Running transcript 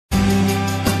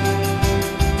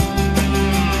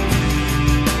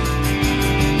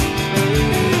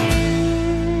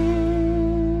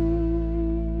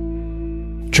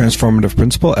Transformative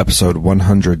Principal, episode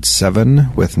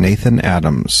 107, with Nathan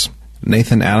Adams.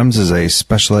 Nathan Adams is a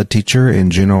special ed teacher in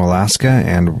Juneau, Alaska,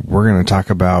 and we're going to talk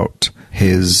about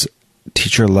his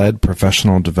teacher-led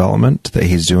professional development that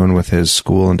he's doing with his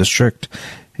school and district,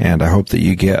 and I hope that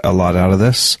you get a lot out of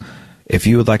this. If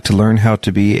you would like to learn how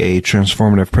to be a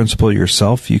transformative principal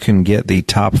yourself, you can get the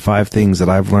top 5 things that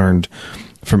I've learned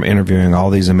from interviewing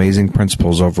all these amazing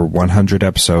principals over 100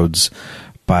 episodes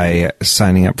by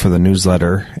signing up for the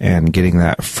newsletter and getting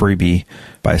that freebie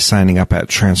by signing up at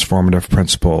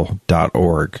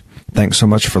transformativeprincipal.org. Thanks so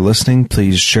much for listening.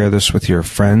 Please share this with your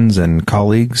friends and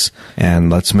colleagues, and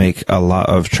let's make a lot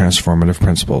of transformative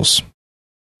principles.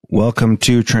 Welcome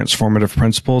to Transformative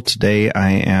Principal. Today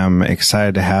I am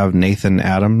excited to have Nathan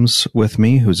Adams with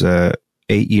me, who's a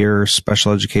 8-year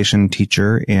special education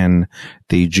teacher in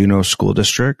the Juneau School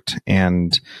District,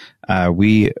 and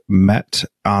we met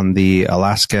on the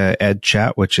Alaska Ed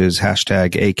Chat, which is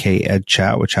hashtag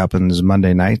 #AKEdChat, which happens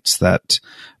Monday nights, that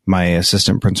my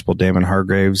assistant principal, Damon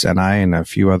Hargraves, and I and a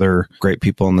few other great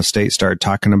people in the state started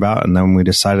talking about, and then we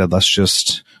decided let's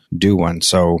just do one.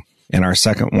 So in our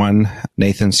second one,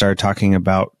 Nathan started talking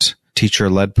about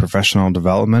teacher-led professional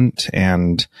development,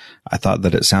 and I thought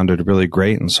that it sounded really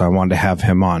great, and so I wanted to have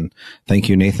him on. Thank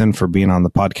you, Nathan, for being on the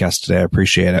podcast today. I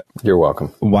appreciate it. You're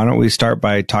welcome. Why don't we start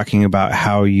by talking about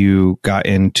how you got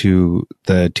into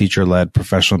the teacher-led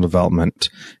professional development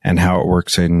and how it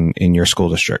works in your school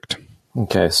district?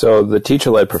 Okay, so the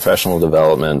teacher-led professional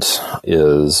development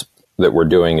that we're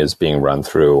doing is being run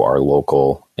through our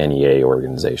local NEA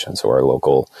organization, so our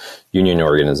local union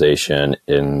organization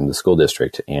in the school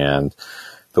district. And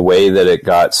the way that it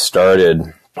got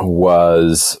started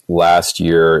was last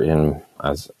year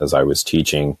as I was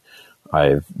teaching,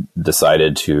 I've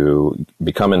decided to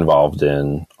become involved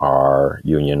in our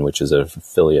union, which is an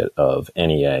affiliate of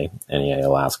NEA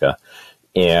Alaska.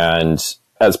 And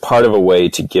as part of a way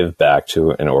to give back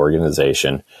to an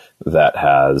organization that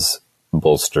has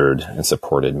bolstered and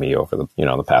supported me over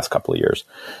the past couple of years.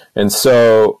 And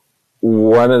so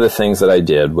one of the things that I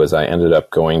did was I ended up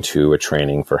going to a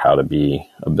training for how to be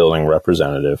a building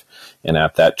representative. And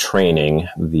at that training,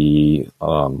 the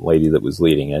lady that was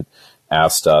leading it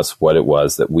asked us what it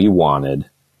was that we wanted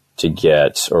to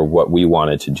get, or what we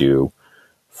wanted to do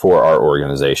for our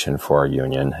organization, for our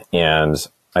union. And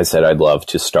I said, I'd love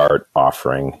to start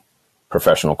offering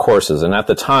professional courses. And at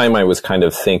the time I was kind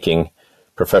of thinking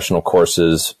professional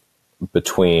courses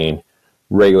between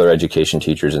regular education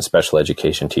teachers and special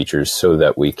education teachers, so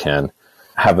that we can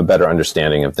have a better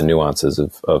understanding of the nuances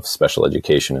of special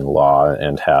education and law,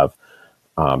 and have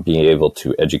being able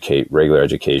to educate regular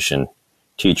education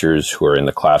teachers who are in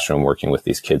the classroom working with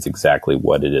these kids exactly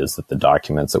what it is that the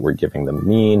documents that we're giving them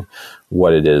mean,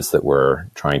 what it is that we're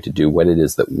trying to do, what it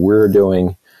is that we're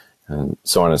doing, and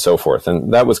so on and so forth.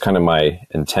 And that was kind of my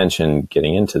intention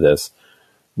getting into this.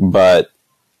 But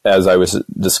as I was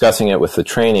discussing it with the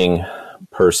training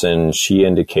person, she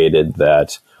indicated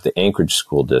that the Anchorage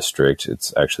School District,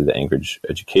 it's actually the Anchorage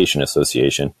Education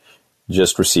Association,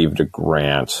 just received a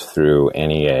grant through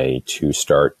NEA to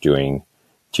start doing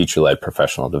teacher-led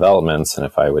professional developments, and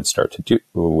if I would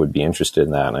would be interested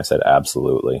in that. And I said,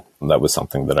 absolutely. And that was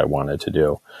something that I wanted to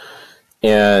do.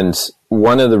 And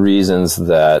one of the reasons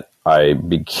that I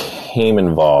became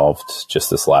involved just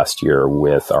this last year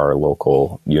with our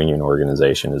local union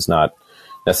organization is not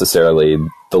necessarily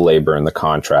the labor and the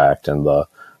contract and the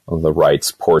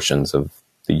rights portions of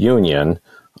the union.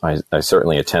 I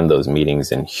certainly attend those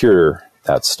meetings and hear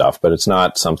that stuff, but it's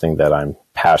not something that I'm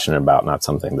passionate about, not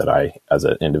something that I, as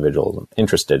an individual, am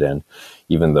interested in,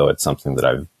 even though it's something that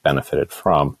I've benefited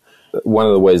from. One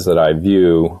of the ways that I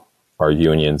view our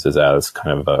unions is as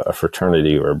kind of a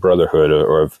fraternity or a brotherhood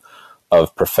or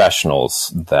of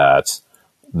professionals, that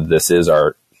this is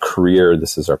our career,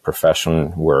 this is our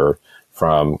profession. We're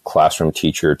from classroom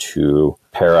teacher to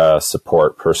para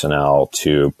support personnel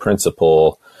to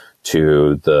principal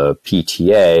to the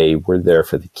PTA. We're there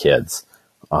for the kids,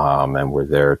 and we're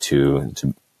there to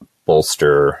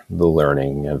bolster the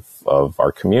learning of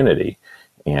our community.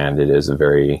 And it is a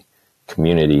very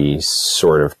community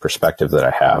sort of perspective that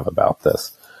I have about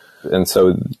this. And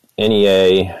so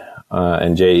NEA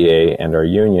and JEA and our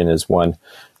union is one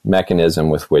mechanism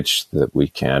with which that we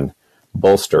can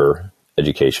bolster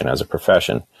education as a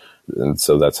profession. And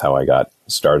so that's how I got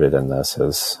started in this,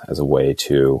 as a way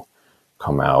to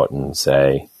come out and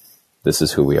say, this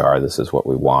is who we are, this is what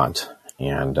we want,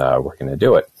 and we're going to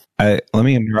do it. Let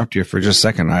me interrupt you for just a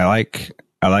second. I like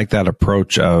that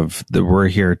approach of that we're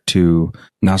here to,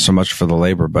 not so much for the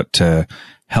labor, but to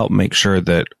help make sure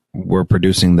that we're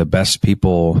producing the best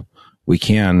people we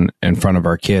can in front of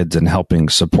our kids and helping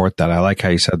support that. I like how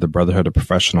you said the Brotherhood of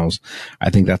Professionals. I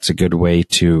think that's a good way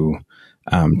to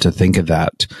think of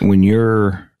that. When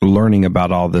you're learning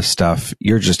about all this stuff,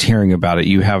 you're just hearing about it.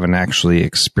 You haven't actually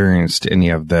experienced any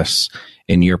of this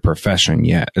in your profession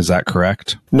yet. Is that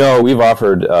correct? No, we've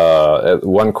offered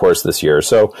one course this year.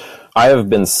 So I have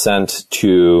been sent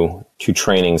to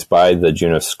trainings by the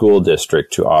Juneau School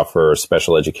District to offer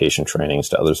special education trainings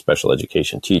to other special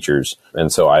education teachers.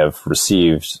 And so I have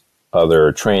received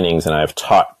other trainings and I have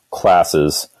taught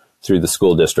classes through the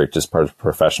school district as part of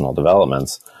professional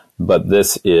developments. But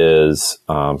this is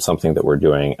something that we're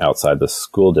doing outside the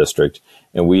school district.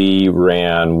 And we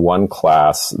ran one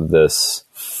class this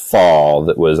fall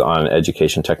that was on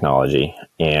education technology.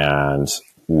 And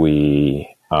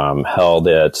we held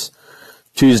it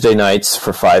Tuesday nights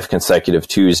for 5 consecutive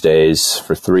Tuesdays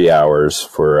for 3 hours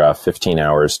for 15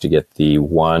 hours to get the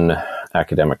one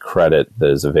academic credit that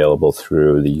is available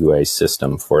through the UA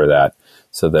system for that,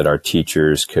 so that our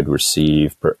teachers could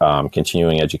receive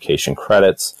continuing education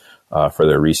credits for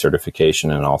their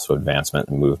recertification and also advancement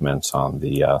and movements on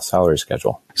the salary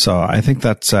schedule. So I think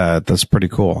that's pretty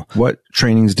cool. What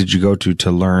trainings did you go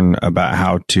to learn about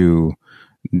how to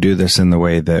do this in the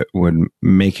way that would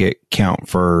make it count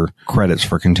for credits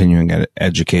for continuing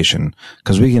education?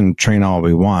 Because we can train all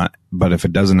we want, but if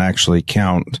it doesn't actually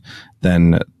count,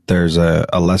 then there's a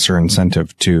lesser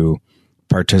incentive to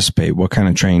participate. What kind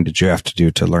of training did you have to do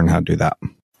to learn how to do that?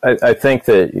 I think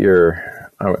that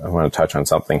I want to touch on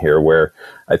something here where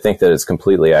I think that it's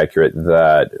completely accurate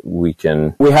that we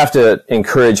have to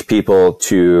encourage people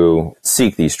to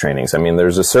seek these trainings. I mean,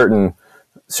 there's a certain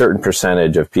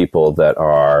percentage of people that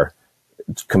are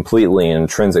completely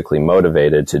intrinsically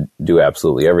motivated to do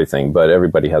absolutely everything, but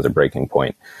everybody has a breaking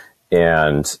point.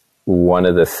 And one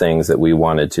of the things that we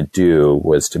wanted to do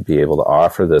was to be able to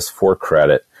offer this for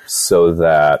credit so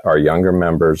that our younger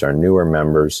members, our newer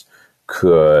members,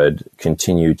 could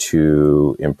continue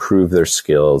to improve their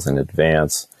skills and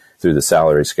advance through the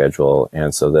salary schedule,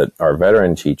 and so that our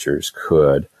veteran teachers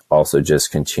could also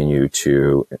just continue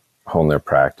to hone their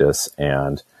practice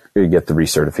and get the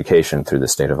recertification through the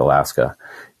state of Alaska.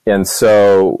 And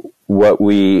so what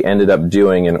we ended up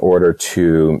doing in order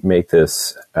to make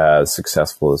this as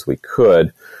successful as we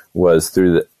could was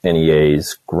through the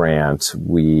NEA's grant,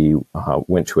 we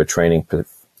went to a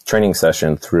training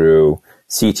session through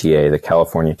CTA, the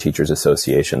California Teachers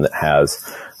Association, that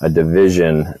has a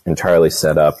division entirely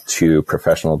set up to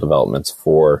professional developments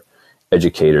for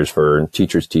educators, for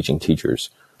teachers teaching teachers.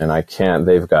 And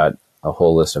they've got a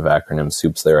whole list of acronym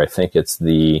soups there. I think it's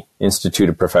the Institute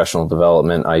of Professional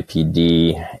Development,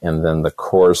 IPD, and then the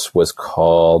course was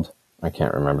called, I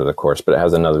can't remember the course, but it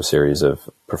has another series of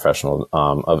professional,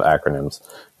 of acronyms.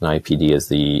 And IPD is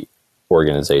the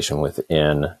organization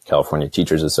within California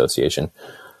Teachers Association.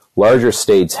 Larger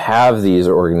states have these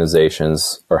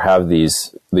organizations or have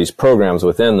these programs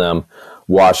within them.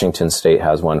 Washington State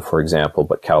has one, for example,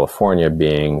 but California,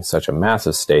 being such a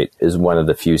massive state, is one of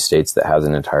the few states that has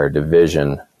an entire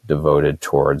division devoted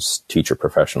towards teacher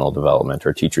professional development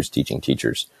or teachers teaching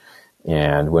teachers.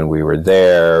 And when we were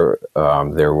there,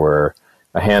 there were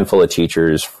a handful of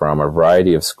teachers from a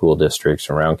variety of school districts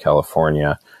around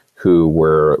California who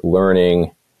were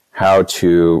learning how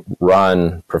to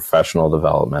run professional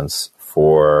developments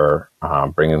for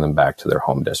bringing them back to their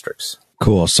home districts.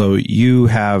 Cool. So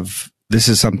this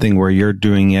is something where you're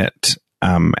doing it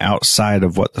outside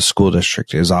of what the school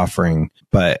district is offering,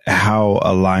 but how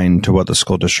aligned to what the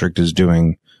school district is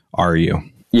doing are you?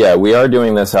 Yeah, we are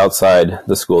doing this outside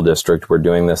the school district. We're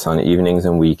doing this on evenings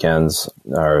and weekends.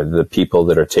 The people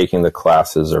that are taking the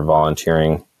classes are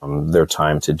volunteering their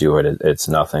time to do it. It's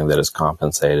nothing that is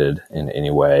compensated in any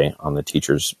way on the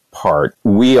teacher's part.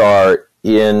 We are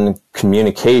in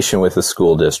communication with the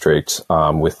school district,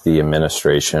 with the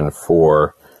administration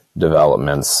for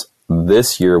developments.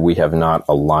 This year, we have not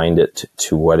aligned it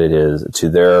to what it is, to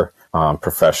their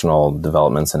professional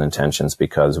developments and intentions,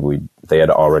 because they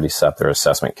had already set their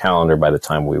assessment calendar by the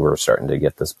time we were starting to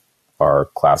get our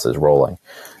classes rolling.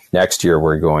 Next year,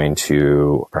 we're going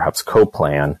to perhaps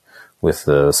co-plan with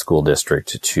the school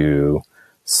district to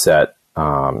set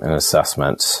an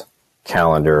assessment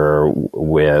calendar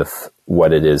with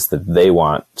what it is that they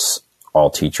want all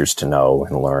teachers to know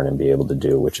and learn and be able to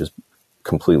do, which is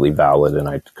completely valid, and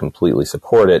I completely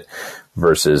support it,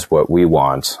 versus what we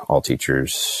want all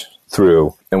teachers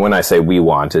through. And when I say we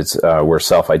want, it's we're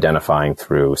self-identifying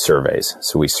through surveys.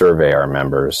 So we survey our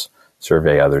members,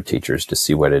 survey other teachers to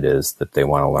see what it is that they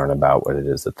want to learn about, what it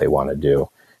is that they want to do.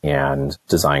 and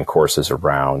design courses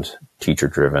around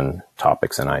teacher-driven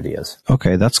topics and ideas.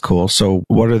 Okay, that's cool. So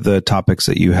what are the topics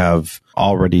that you have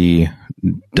already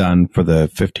done for the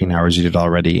 15 hours you did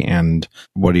already, and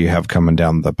what do you have coming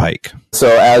down the pike? So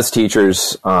as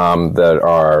teachers that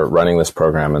are running this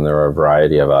program, and there are a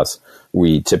variety of us,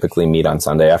 we typically meet on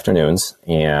Sunday afternoons,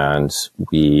 and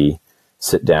we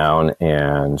sit down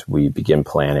and we begin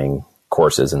planning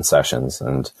courses and sessions.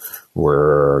 And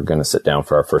we're going to sit down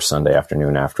for our first Sunday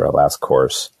afternoon after our last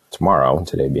course tomorrow,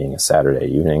 today being a Saturday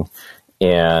evening,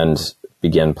 and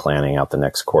begin planning out the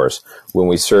next course. When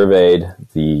we surveyed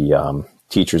the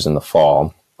teachers in the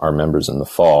fall, our members in the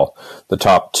fall, the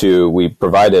top two, we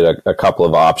provided a couple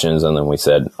of options, and then we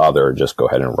said, other, just go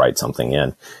ahead and write something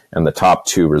in. And the top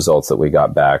two results that we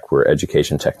got back were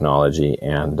education technology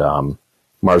and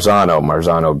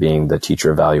Marzano being the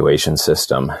teacher evaluation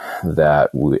system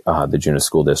that the Juneau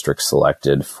School District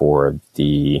selected for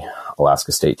the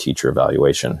Alaska State Teacher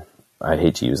Evaluation. I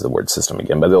hate to use the word system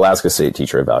again, but the Alaska State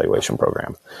Teacher Evaluation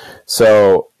Program.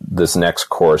 So this next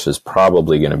course is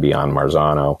probably going to be on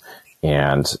Marzano,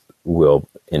 and we'll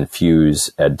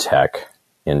infuse ed tech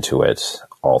into it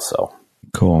also.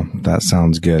 Cool. That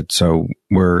sounds good. So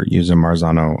we're using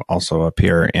Marzano also up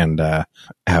here, and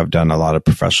have done a lot of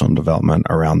professional development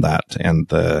around that. And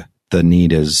the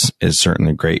need is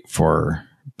certainly great for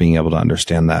being able to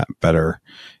understand that better.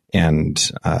 And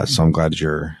so I'm glad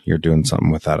you're doing something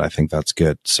with that. I think that's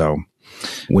good. So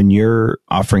when you're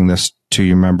offering this to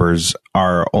your members,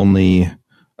 are only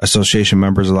association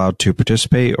members allowed to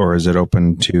participate, or is it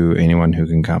open to anyone who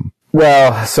can come?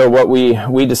 Well, so what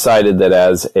we decided that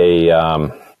as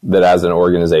an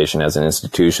organization, as an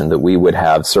institution, that we would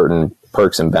have certain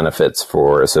perks and benefits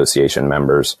for association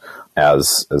members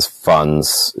as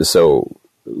funds. So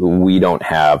we don't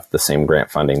have the same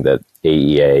grant funding that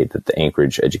AEA, that the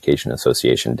Anchorage Education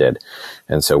Association did.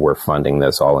 And so we're funding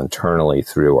this all internally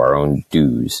through our own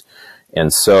dues.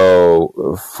 And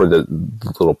so for the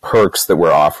little perks that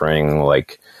we're offering,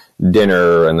 like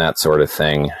dinner and that sort of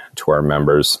thing to our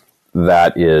members,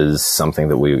 that is something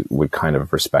that we would kind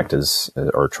of respect as,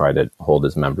 or try to hold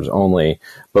as members only.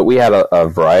 But we had a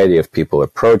variety of people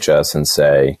approach us and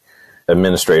say,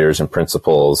 administrators and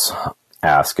principals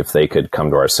ask if they could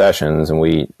come to our sessions. And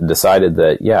we decided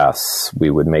that, yes, we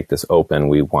would make this open.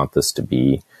 We want this to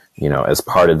be, as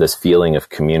part of this feeling of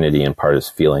community and part of this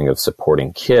feeling of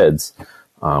supporting kids.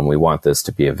 We want this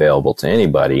to be available to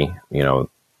anybody. The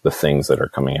things that are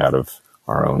coming out of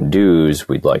our own dues,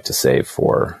 we'd like to save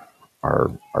for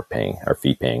our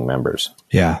fee-paying members.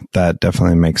 Yeah, that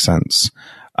definitely makes sense.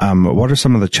 What are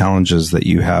some of the challenges that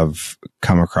you have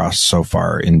come across so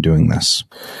far in doing this?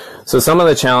 So some of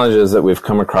the challenges that we've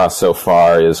come across so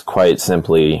far is quite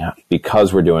simply,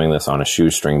 because we're doing this on a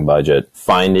shoestring budget,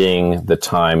 finding the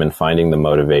time and finding the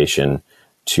motivation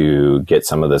to get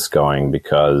some of this going,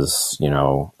 because,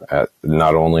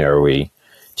 not only are we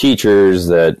teachers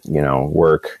that,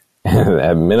 work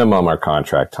at minimum our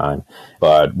contract time,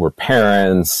 but we're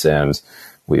parents and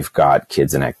we've got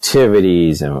kids in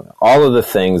activities, and all of the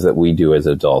things that we do as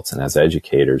adults and as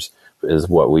educators is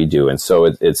what we do. And so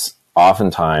it's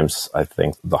oftentimes, I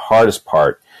think, the hardest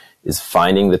part is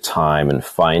finding the time and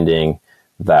finding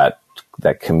that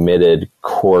committed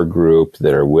core group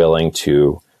that are willing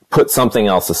to put something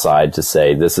else aside to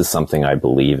say, this is something I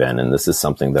believe in, and this is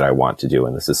something that I want to do,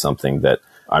 and this is something that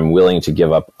I'm willing to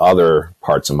give up other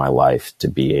parts of my life to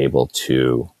be able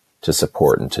to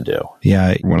support and to do.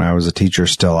 Yeah. When I was a teacher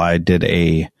still, I did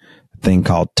a thing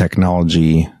called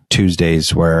Technology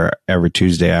Tuesdays, where every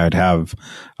Tuesday I'd have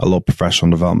a little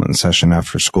professional development session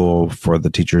after school for the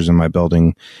teachers in my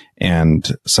building. And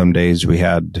some days we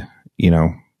had,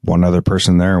 one other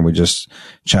person there, and we just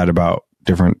chat about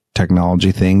different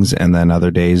technology things. And then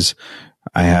other days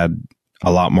I had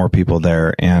a lot more people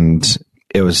there, and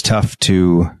it was tough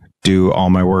to do all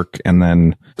my work and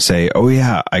then say, oh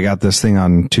yeah, I got this thing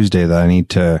on Tuesday that I need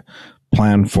to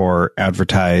plan for,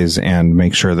 advertise, and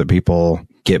make sure that people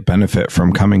get benefit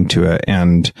from coming to it.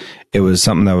 And it was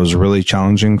something that was really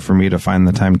challenging for me to find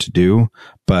the time to do,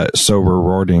 but so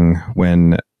rewarding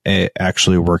when it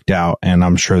actually worked out. And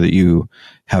I'm sure that you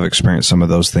have experienced some of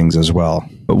those things as well.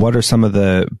 But what are some of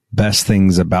the best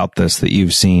things about this that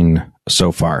you've seen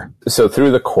so far? So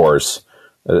through the course,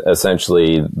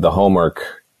 essentially the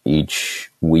homework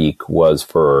each week was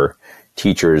for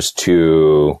teachers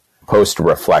to post a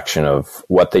reflection of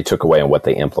what they took away and what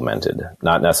they implemented,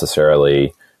 not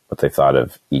necessarily what they thought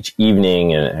of each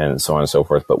evening and so on and so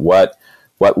forth, but what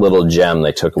little gem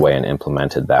they took away and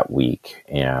implemented that week.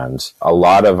 And a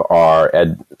lot of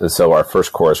so our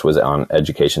first course was on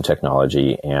education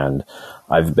technology, and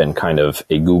I've been kind of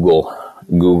a Google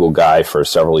Google guy for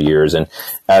several years. And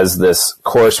as this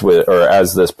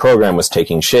as this program was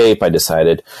taking shape, I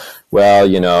decided,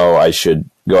 well, I should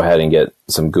go ahead and get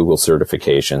some Google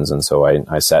certifications. And so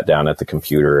I sat down at the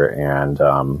computer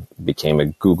and became a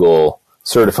Google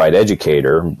certified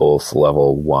educator, both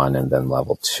level 1 and then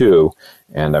level 2.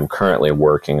 And I'm currently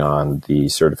working on the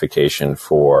certification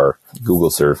for Google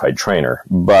certified trainer.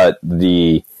 But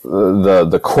the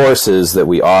courses that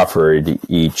we offered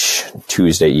each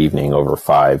Tuesday evening over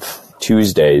 5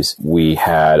 Tuesdays, we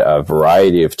had a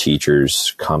variety of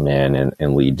teachers come in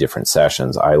and lead different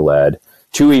sessions. I led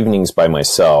 2 evenings by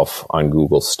myself on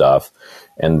Google stuff,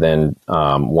 and then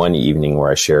one evening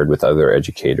where I shared with other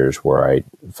educators where I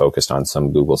focused on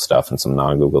some Google stuff and some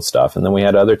non-Google stuff. And then we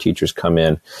had other teachers come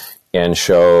in and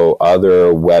show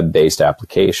other web-based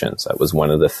applications. That was one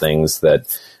of the things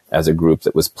that, as a group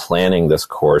that was planning this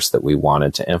course, that we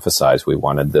wanted to emphasize. We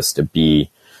wanted this to be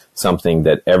something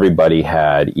that everybody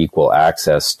had equal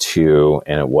access to,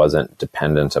 and it wasn't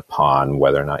dependent upon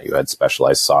whether or not you had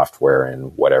specialized software in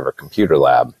whatever computer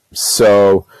lab.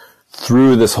 So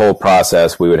through this whole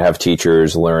process, we would have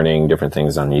teachers learning different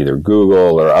things on either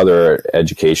Google or other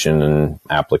education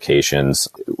applications.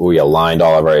 We aligned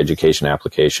all of our education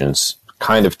applications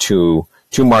kind of to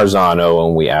Marzano,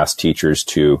 and we asked teachers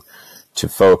to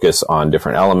focus on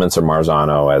different elements of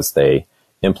Marzano as they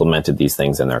implemented these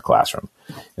things in their classroom.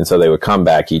 And so they would come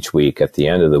back each week at the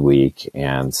end of the week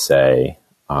and say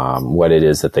what it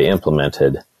is that they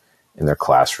implemented in their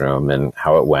classroom and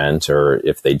how it went, or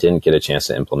if they didn't get a chance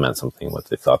to implement something, what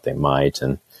they thought they might,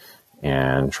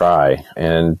 and try.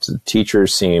 And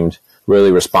teachers seemed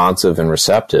really responsive and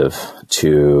receptive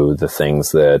to the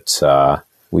things that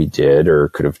we did or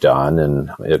could have done.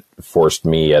 And it forced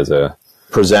me as a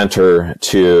presenter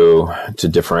to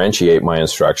differentiate my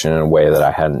instruction in a way that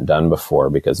I hadn't done before,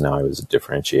 because now I was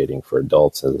differentiating for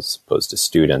adults as opposed to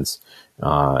students.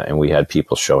 And we had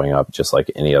people showing up just like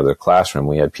any other classroom.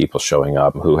 We had people showing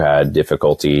up who had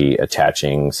difficulty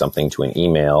attaching something to an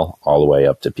email, all the way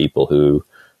up to people who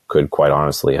could quite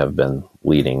honestly have been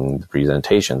leading the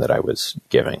presentation that I was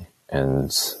giving.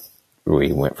 And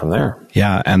we went from there.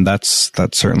 Yeah, and that's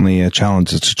certainly a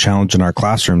challenge. It's a challenge in our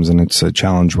classrooms, and it's a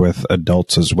challenge with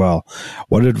adults as well.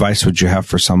 What advice would you have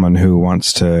for someone who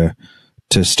wants to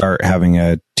start having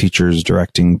a teachers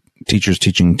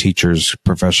teaching teachers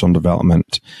professional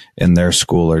development in their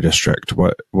school or district?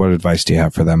 What advice do you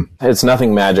have for them? It's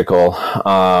nothing magical.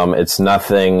 It's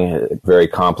nothing very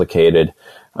complicated.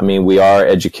 I mean, we are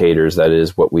educators. That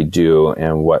is what we do.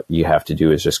 And what you have to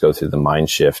do is just go through the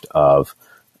mind shift of,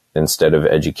 instead of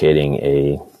educating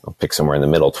I'll pick somewhere in the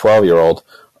middle, 12-year-old,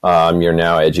 you're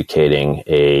now educating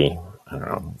a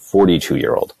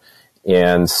 42-year-old.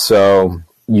 And so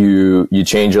you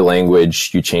change your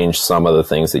language, you change some of the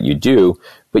things that you do,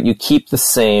 but you keep the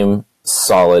same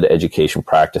solid education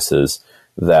practices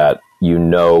that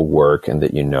work and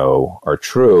that are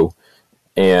true.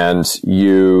 And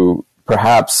you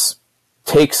perhaps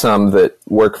take some that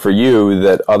work for you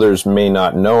that others may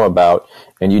not know about,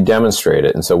 and you demonstrate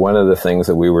it. And so one of the things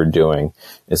that we were doing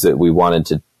is that we wanted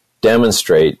to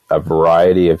demonstrate a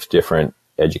variety of different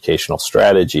educational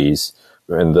strategies.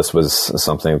 And this was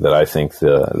something that I think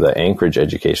the Anchorage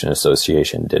Education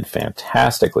Association did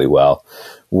fantastically well,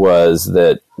 was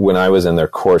that when I was in their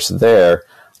course there,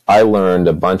 I learned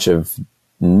a bunch of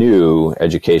new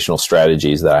educational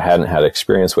strategies that I hadn't had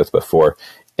experience with before.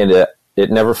 And it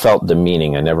never felt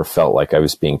demeaning. I never felt like I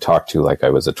was being talked to like I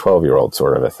was a 12-year-old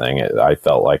sort of a thing. I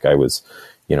felt like I was,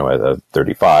 a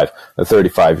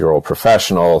 35-year-old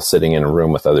professional sitting in a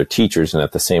room with other teachers. And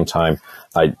at the same time,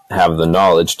 I have the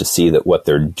knowledge to see that what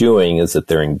they're doing is that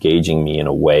they're engaging me in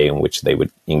a way in which they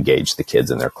would engage the kids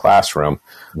in their classroom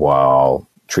while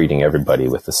treating everybody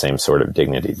with the same sort of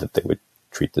dignity that they would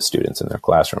treat the students in their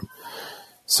classroom.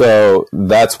 So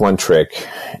that's one trick.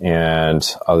 And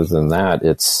other than that,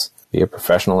 it's be a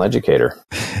professional educator.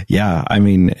 Yeah. I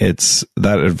mean,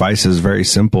 that advice is very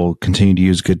simple. Continue to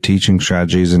use good teaching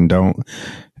strategies and don't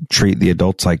treat the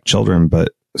adults like children,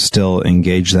 but still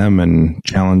engage them and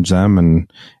challenge them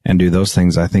and do those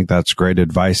things. I think that's great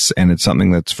advice. And it's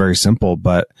something that's very simple,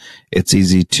 but it's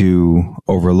easy to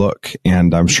overlook.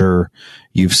 And I'm sure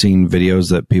you've seen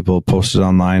videos that people posted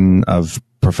online of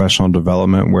professional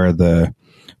development where the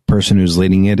person who's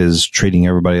leading it is treating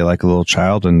everybody like a little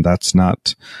child, and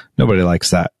nobody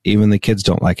likes that. Even the kids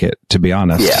don't like it, to be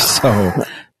honest. Yeah. So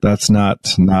that's not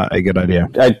a good idea.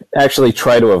 I actually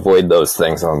try to avoid those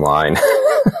things online.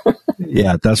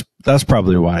 Yeah, that's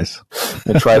probably wise.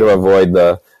 I try to avoid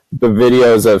the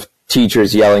videos of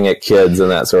teachers yelling at kids and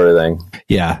that sort of thing.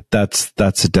 Yeah, that's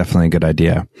definitely a good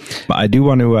idea. But I do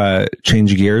want to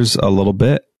change gears a little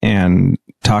bit and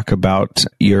talk about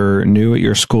you're new at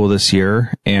your school this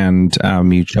year, and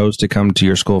you chose to come to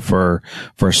your school for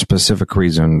a specific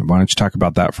reason. Why don't you talk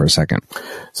about that for a second?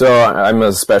 So I'm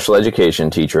a special education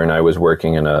teacher, and I was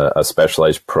working in a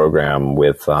specialized program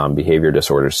with behavior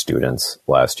disorder students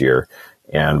last year.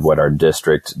 And what our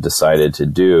district decided to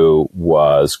do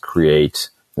was create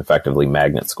effectively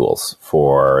magnet schools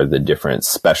for the different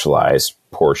specialized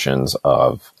portions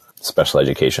of special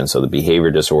education. So the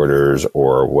behavior disorders,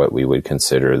 or what we would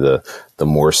consider the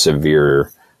more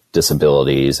severe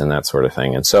disabilities and that sort of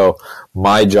thing. And so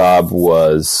my job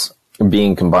was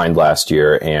being combined last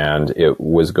year, and it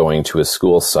was going to a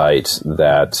school site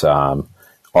that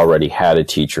already had a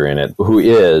teacher in it who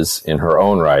is, in her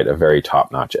own right, a very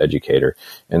top-notch educator.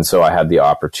 And so I had the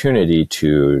opportunity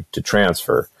to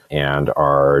transfer. And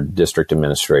our district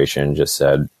administration just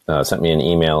sent me an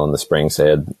email in the spring,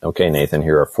 said, okay, Nathan,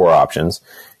 here are 4 options.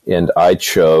 And I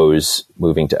chose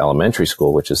moving to elementary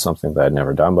school, which is something that I'd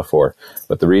never done before.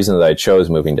 But the reason that I chose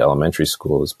moving to elementary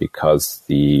school is because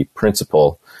the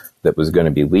principal that was going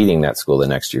to be leading that school the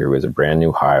next year was a brand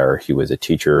new hire. He was a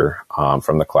teacher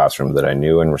from the classroom that I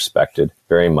knew and respected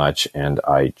very much. And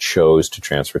I chose to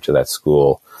transfer to that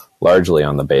school largely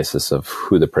on the basis of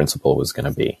who the principal was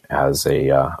going to be as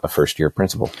a first-year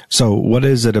principal. So what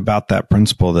is it about that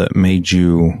principal that made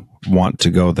you want to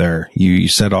go there? You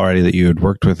said already that you had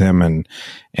worked with him and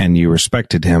you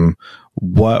respected him.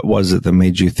 What was it that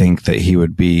made you think that he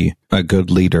would be a good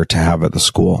leader to have at the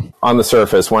school? On the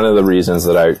surface, one of the reasons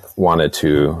that I wanted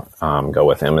to go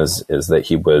with him is that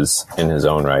he was, in his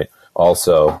own right,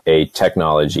 also a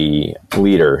technology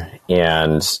leader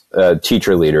and a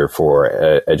teacher leader for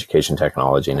education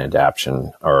technology and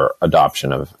adoption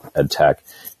of ed tech.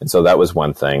 And so that was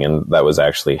one thing, and that was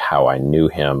actually how I knew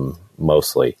him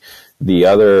mostly. The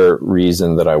other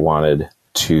reason that I wanted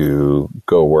to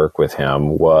go work with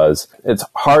him was it's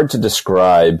hard to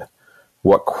describe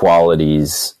what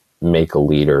qualities make a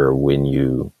leader when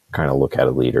you kind of look at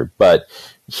a leader, but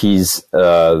he's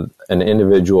an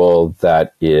individual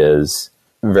that is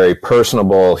very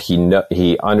personable.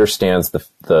 He understands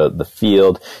the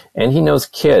field, and he knows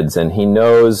kids, and he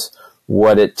knows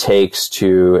what it takes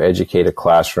to educate a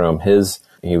classroom.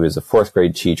 He was a 4th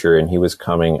grade teacher, and he was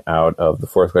coming out of the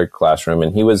 4th grade classroom,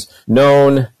 and he was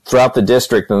known throughout the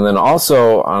district, and then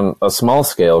also on a small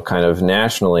scale, kind of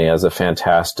nationally, as a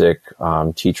fantastic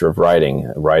teacher of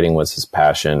writing. Writing was his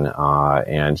passion,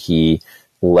 and he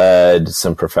led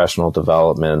some professional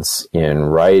developments in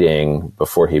writing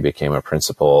before he became a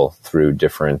principal through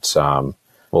different,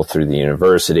 through the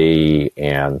university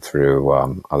and through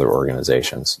other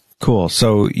organizations. Cool.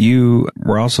 So you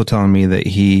were also telling me that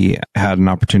he had an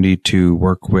opportunity to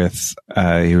work with,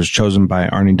 he was chosen by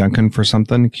Arnie Duncan for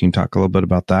something. Can you talk a little bit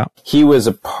about that? He was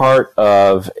a part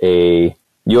of a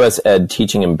U.S. Ed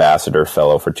Teaching Ambassador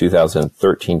Fellow for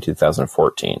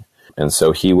 2013-2014. And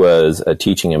so he was a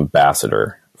teaching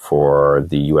ambassador for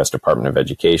the U.S. Department of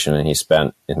Education, and he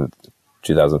spent in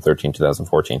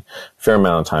 2013-2014 a fair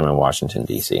amount of time in Washington,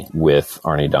 D.C. with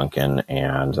Arnie Duncan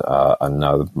and a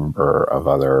number of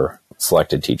other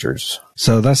selected teachers.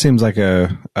 So that seems like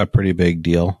a pretty big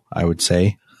deal, I would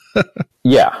say.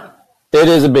 Yeah. It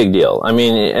is a big deal. I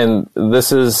mean, and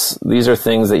these are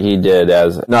things that he did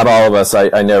as not all of us.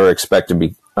 I never expect to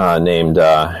be named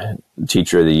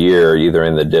Teacher of the Year, either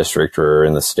in the district or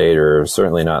in the state, or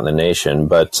certainly not in the nation.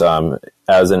 But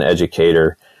as an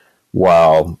educator,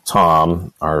 while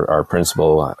Tom, our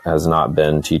principal, has not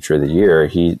been Teacher of the Year,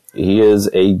 he is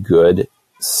a good,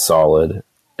 solid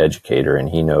educator, and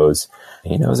he knows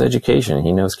education.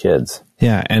 He knows kids.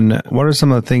 Yeah. And what are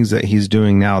some of the things that he's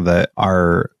doing now that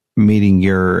are meeting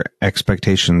your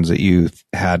expectations that you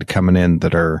had coming in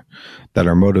that are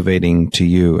motivating to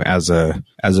you as a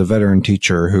veteran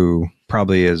teacher who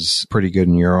probably is pretty good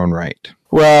in your own right?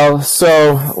 Well,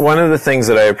 so one of the things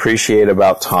that I appreciate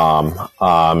about Tom,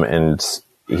 and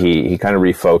he kind of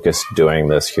refocused doing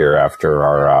this here after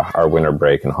our winter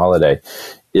break and holiday,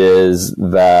 is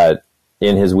that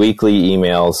in his weekly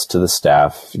emails to the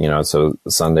staff, so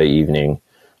Sunday evening,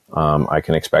 I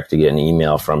can expect to get an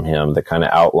email from him that kind of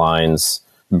outlines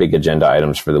big agenda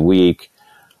items for the week.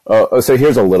 So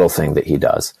here's a little thing that he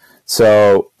does.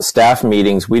 So staff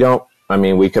meetings, we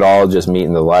could all just meet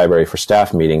in the library for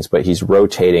staff meetings, but he's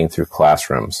rotating through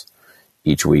classrooms.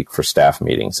 each week for staff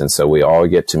meetings. And so we all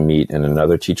get to meet in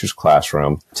another teacher's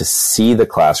classroom to see the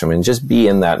classroom and just be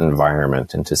in that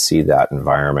environment and to see that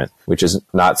environment, which is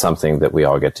not something that we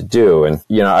all get to do. And,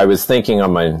 I was thinking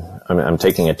I'm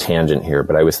taking a tangent here,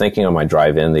 but I was thinking on my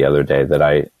drive in the other day that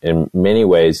I, in many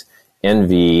ways,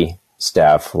 envy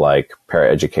staff like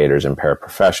paraeducators and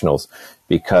paraprofessionals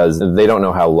because they don't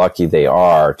know how lucky they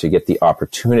are to get the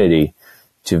opportunity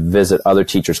to visit other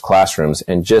teachers' classrooms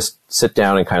and just sit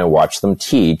down and kind of watch them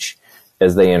teach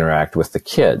as they interact with the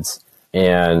kids.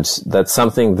 And that's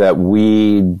something that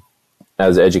we,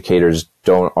 as educators,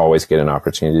 don't always get an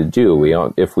opportunity to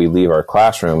do. If we leave our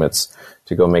classroom, it's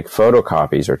to go make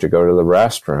photocopies or to go to the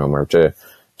restroom or to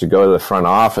go to the front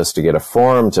office to get a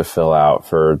form to fill out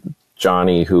for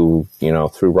Johnny who,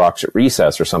 threw rocks at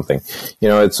recess or something.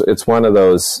 It's one of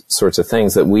those sorts of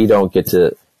things that we don't get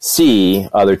to see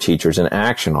other teachers in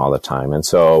action all the time. And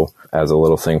so as a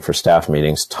little thing for staff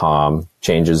meetings, Tom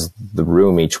changes the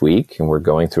room each week and we're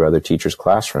going through other teachers'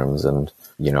 classrooms. And,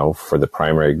 for the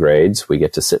primary grades, we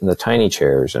get to sit in the tiny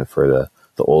chairs. And for the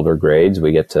older grades,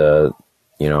 we get to,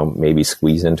 maybe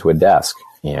squeeze into a desk.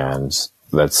 And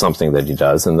that's something that he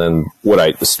does. And then what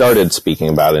I started speaking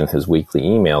about in his weekly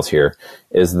emails here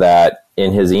is that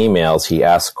in his emails, he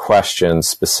asks questions,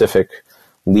 specific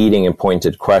leading and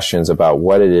pointed questions about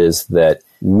what it is that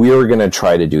we're going to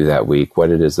try to do that week, what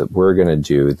it is that we're going to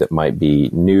do that might be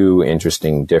new,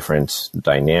 interesting, different,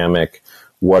 dynamic.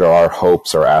 What are our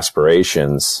hopes or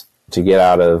aspirations to get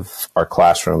out of our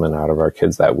classroom and out of our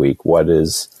kids that week? What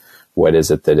is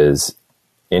it that is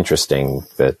interesting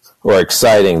or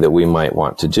exciting that we might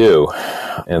want to do?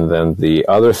 And then the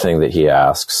other thing that he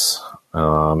asks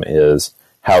is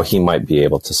how he might be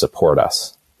able to support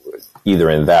us, either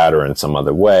in that or in some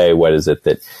other way. What is it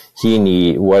that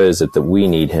what is it that we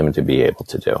need him to be able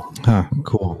to do?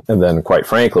 Cool. And then, quite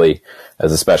frankly,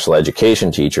 as a special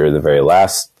education teacher, the very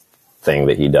last thing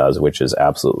that he does, which is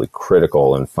absolutely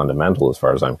critical and fundamental as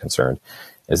far as I'm concerned,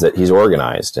 is that he's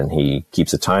organized and he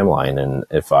keeps a timeline. And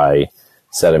if I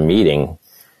set a meeting,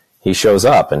 he shows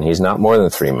up and he's not more than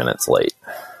 3 minutes late,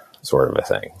 sort of a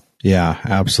thing. Yeah,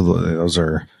 absolutely. Those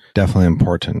are definitely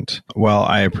important. Well,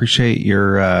 I appreciate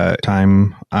your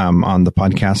time on the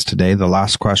podcast today. The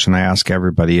last question I ask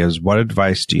everybody is, what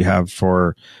advice do you have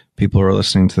for people who are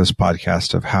listening to this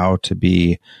podcast of how to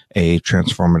be a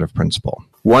transformative principal?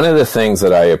 One of the things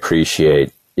that I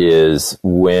appreciate is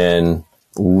when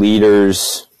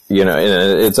leaders, and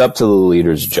it's up to the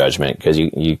leader's judgment, because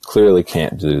you clearly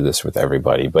can't do this with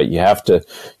everybody, but you have to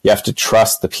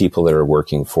trust the people that are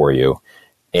working for you.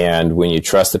 And when you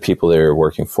trust the people that are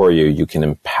working for you, you can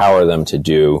empower them to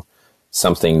do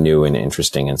something new and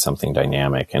interesting and something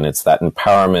dynamic. And it's that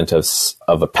empowerment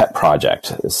of a pet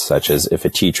project, such as if a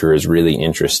teacher is really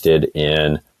interested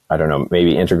in,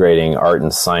 maybe integrating art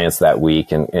and science that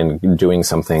week and doing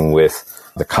something with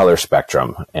the color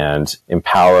spectrum, and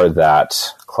empower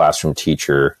that classroom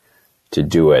teacher to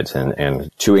do it and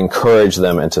to encourage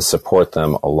them and to support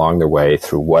them along their way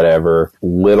through whatever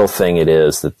little thing it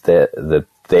is that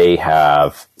they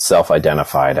have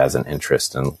self-identified as an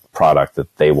interest and product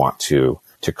that they want to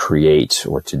create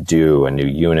or to do a new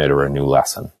unit or a new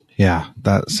lesson. Yeah,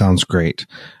 that sounds great.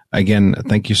 Again,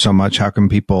 thank you so much. How can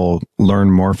people learn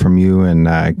more from you and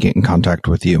get in contact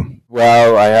with you?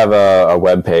 Well, I have a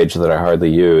web page that I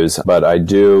hardly use, but I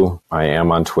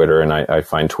am on Twitter, and I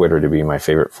find Twitter to be my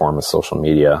favorite form of social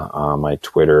media. My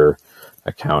Twitter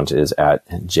account is at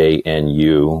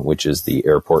JNU, which is the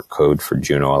airport code for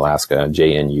Juneau, Alaska,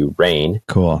 JNU Rain.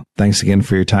 Cool. Thanks again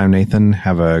for your time, Nathan.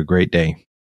 Have a great day.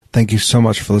 Thank you so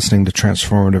much for listening to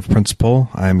Transformative Principal.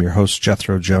 I am your host,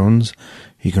 Jethro Jones.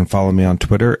 You can follow me on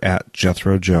Twitter at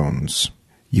Jethro Jones.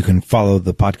 You can follow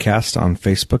the podcast on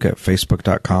Facebook at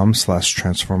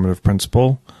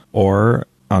facebook.com/transformativeprincipal or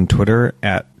on Twitter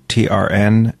at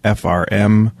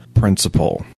TRNFRM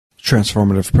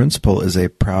Transformative Principal is a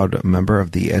proud member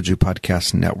of the Edu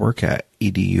Podcast Network at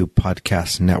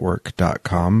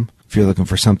edupodcastnetwork.com. If you're looking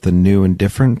for something new and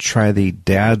different, try the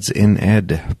Dads in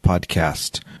Ed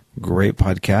podcast. Great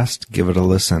podcast. Give it a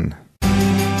listen.